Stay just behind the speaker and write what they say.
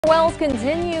Wells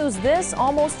continues this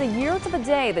almost a year to the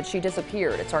day that she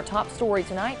disappeared. It's our top story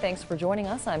tonight. Thanks for joining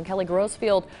us. I'm Kelly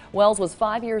Grossfield. Wells was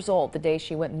 5 years old the day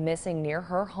she went missing near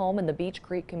her home in the Beech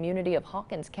Creek community of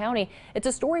Hawkins County. It's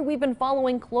a story we've been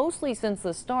following closely since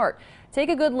the start. Take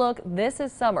a good look. This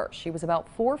is Summer. She was about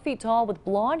 4 feet tall with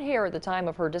blonde hair at the time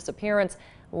of her disappearance.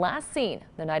 Last seen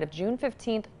the night of June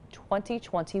 15th,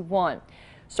 2021.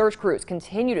 Search crews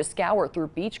continue to scour through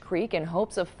Beech Creek in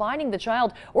hopes of finding the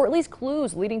child, or at least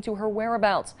clues leading to her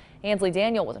whereabouts. Ansley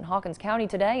Daniel was in Hawkins County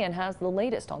today and has the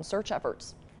latest on search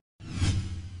efforts.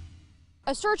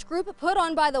 A search group put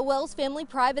on by the Wells family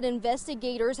private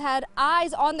investigators had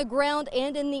eyes on the ground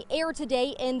and in the air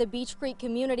today in the Beech Creek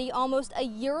community, almost a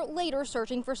year later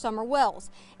searching for Summer Wells.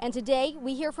 And today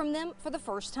we hear from them for the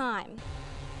first time.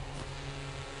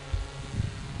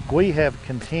 We have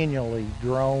continually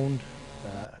droned,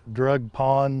 drug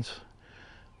ponds,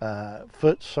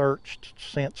 foot searched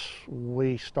since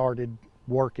we started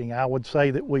working. I would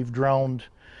say that we've droned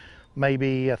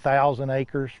maybe 1,000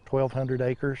 acres, 1,200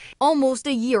 acres. Almost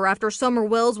a year after Summer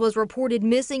Wells was reported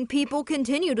missing, people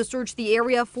continue to search the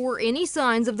area for any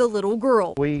signs of the little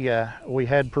girl. We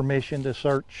had permission to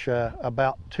search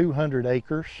about 200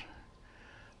 acres.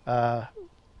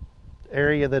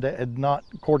 Area that had not,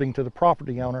 according to the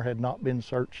property owner, had not been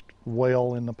searched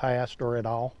well in the past or at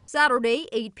all. Saturday,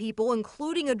 8 people,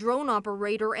 including a drone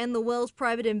operator and the Wells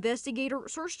private investigator,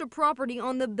 searched a property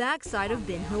on the backside of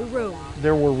Ben Hill Road.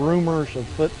 There were rumors of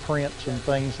footprints and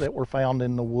things that were found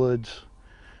in the woods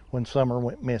when Summer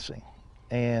went missing.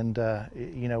 And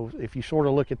you know, if you sort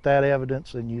of look at that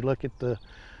evidence and you look at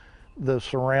the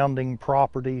surrounding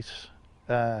properties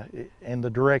and the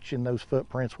direction those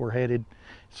footprints were headed,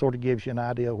 sort of gives you an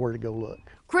idea of where to go look.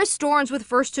 Chris Storns with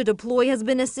First to Deploy has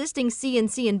been assisting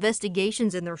CNC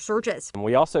investigations in their searches.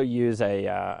 We also use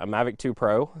a Mavic 2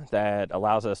 Pro that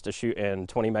allows us to shoot in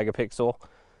 20 megapixel,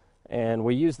 and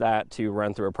we use that to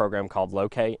run through a program called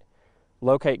Locate.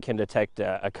 Locate can detect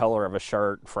a color of a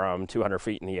shirt from 200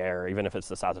 feet in the air, even if it's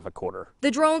the size of a quarter.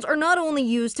 The drones are not only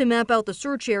used to map out the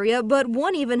search area, but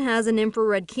one even has an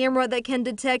infrared camera that can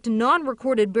detect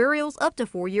non-recorded burials up to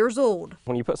 4 years old.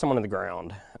 When you put someone in the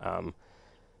ground,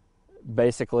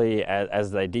 basically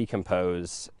as they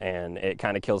decompose, and it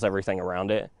kind of kills everything around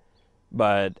it,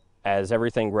 but as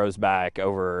everything grows back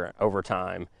over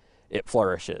time, it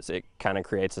flourishes. It kind of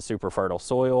creates a super fertile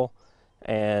soil.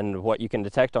 And what you can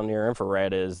detect on your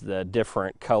infrared is the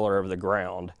different color of the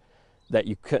ground that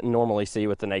you couldn't normally see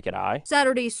with the naked eye.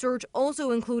 Saturday's search also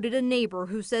included a neighbor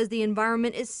who says the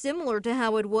environment is similar to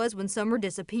how it was when Summer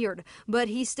disappeared, but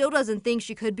he still doesn't think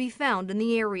she could be found in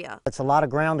the area. It's a lot of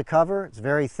ground to cover. It's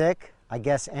very thick. I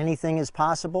guess anything is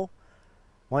possible.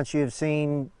 Once you've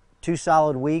seen 2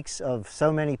 solid weeks of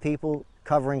so many people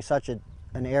covering such an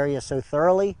area so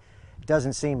thoroughly, it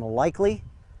doesn't seem likely,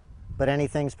 but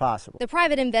anything's possible. The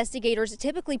private investigators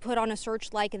typically put on a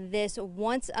search like this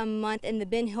once a month in the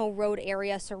Ben Hill Road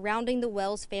area surrounding the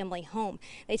Wells family home.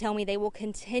 They tell me they will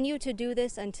continue to do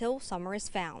this until Summer is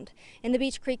found. In the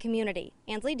Beech Creek community,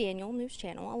 Ansley Daniel, News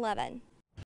Channel 11.